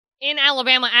In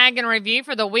Alabama Ag in Review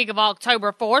for the week of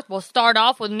October 4th, we'll start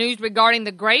off with news regarding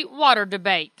the Great Water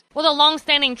Debate. Well, the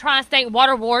long-standing tri-state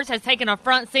water wars has taken a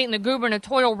front seat in the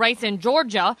gubernatorial race in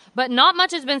Georgia, but not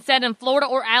much has been said in Florida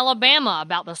or Alabama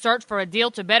about the search for a deal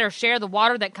to better share the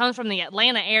water that comes from the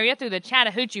Atlanta area through the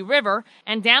Chattahoochee River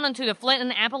and down into the Flint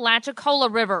and Apalachicola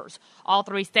rivers. All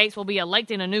three states will be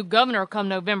electing a new governor come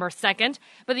November 2nd,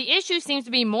 but the issue seems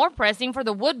to be more pressing for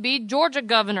the would-be Georgia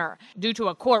governor due to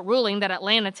a court ruling that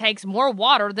Atlanta takes more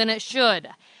water than it should.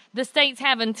 The states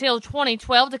have until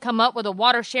 2012 to come up with a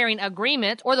water sharing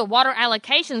agreement, or the water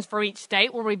allocations for each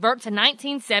state will revert to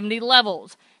 1970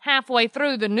 levels, halfway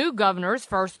through the new governor's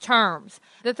first terms.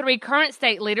 The three current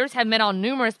state leaders have met on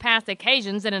numerous past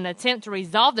occasions in an attempt to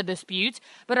resolve the disputes,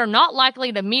 but are not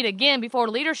likely to meet again before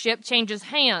leadership changes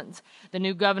hands. The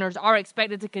new governors are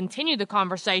expected to continue the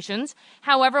conversations.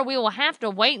 However, we will have to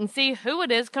wait and see who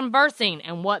it is conversing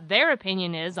and what their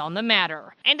opinion is on the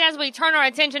matter. And as we turn our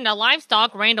attention to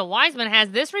livestock, Randall Wiseman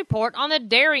has this report on the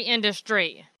dairy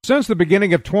industry. Since the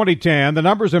beginning of 2010, the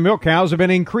numbers of milk cows have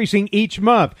been increasing each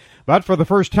month. But for the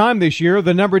first time this year,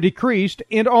 the number decreased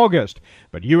in August.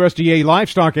 But USDA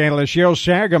livestock analyst Cheryl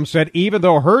Shagum said even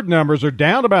though herd numbers are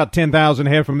down about 10,000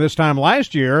 head from this time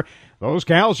last year, those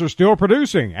cows are still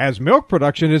producing, as milk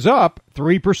production is up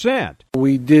 3%.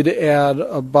 We did add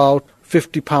about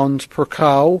 50 pounds per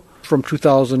cow from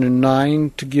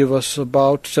 2009 to give us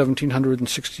about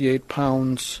 1,768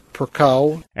 pounds per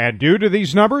cow. And due to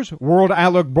these numbers, World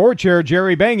Outlook Board Chair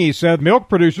Jerry Bangy said milk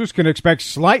producers can expect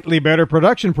slightly better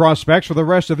production prospects for the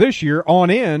rest of this year on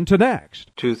into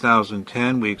next.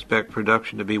 2010, we expect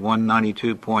production to be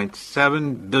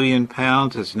 192.7 billion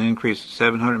pounds. That's an increase of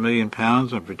 700 million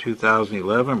pounds. And for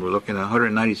 2011, we're looking at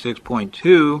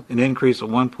 196.2, an increase of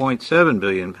 1.7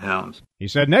 billion pounds. He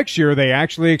said next year they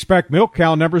actually expect milk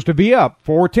cow numbers to be up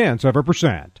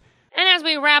 0.4%. And as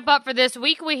we wrap up for this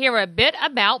week, we hear a bit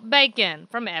about bacon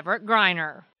from Everett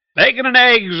Griner. Bacon and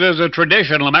eggs is a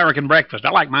traditional American breakfast. I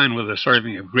like mine with a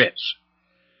serving of grits.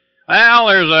 Well,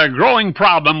 there's a growing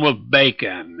problem with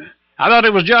bacon. I thought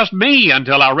it was just me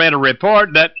until I read a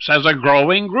report that says a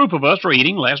growing group of us are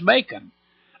eating less bacon.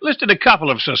 Listed a couple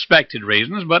of suspected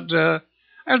reasons, but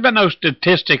there's been no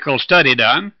statistical study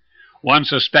done. One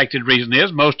suspected reason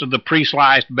is most of the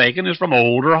pre-sliced bacon is from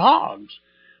older hogs.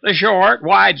 The short,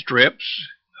 wide strips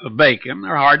of bacon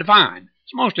are hard to find.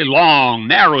 It's mostly long,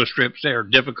 narrow strips that are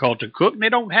difficult to cook, and they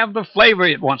don't have the flavor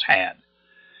it once had.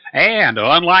 And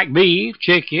unlike beef,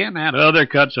 chicken, and other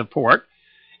cuts of pork,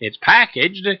 it's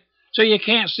packaged so you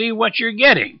can't see what you're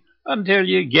getting until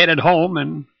you get it home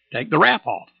and take the wrap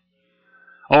off.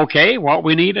 Okay, what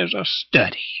we need is a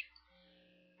study.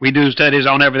 We do studies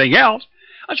on everything else.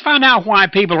 Let's find out why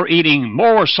people are eating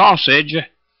more sausage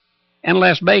and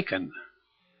less bacon.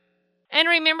 And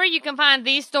remember, you can find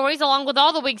these stories along with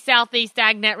all the week's Southeast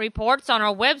AgNet reports on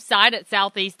our website at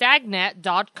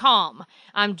southeastagnet.com.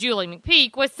 I'm Julie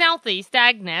McPeak with Southeast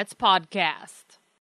AgNet's podcast.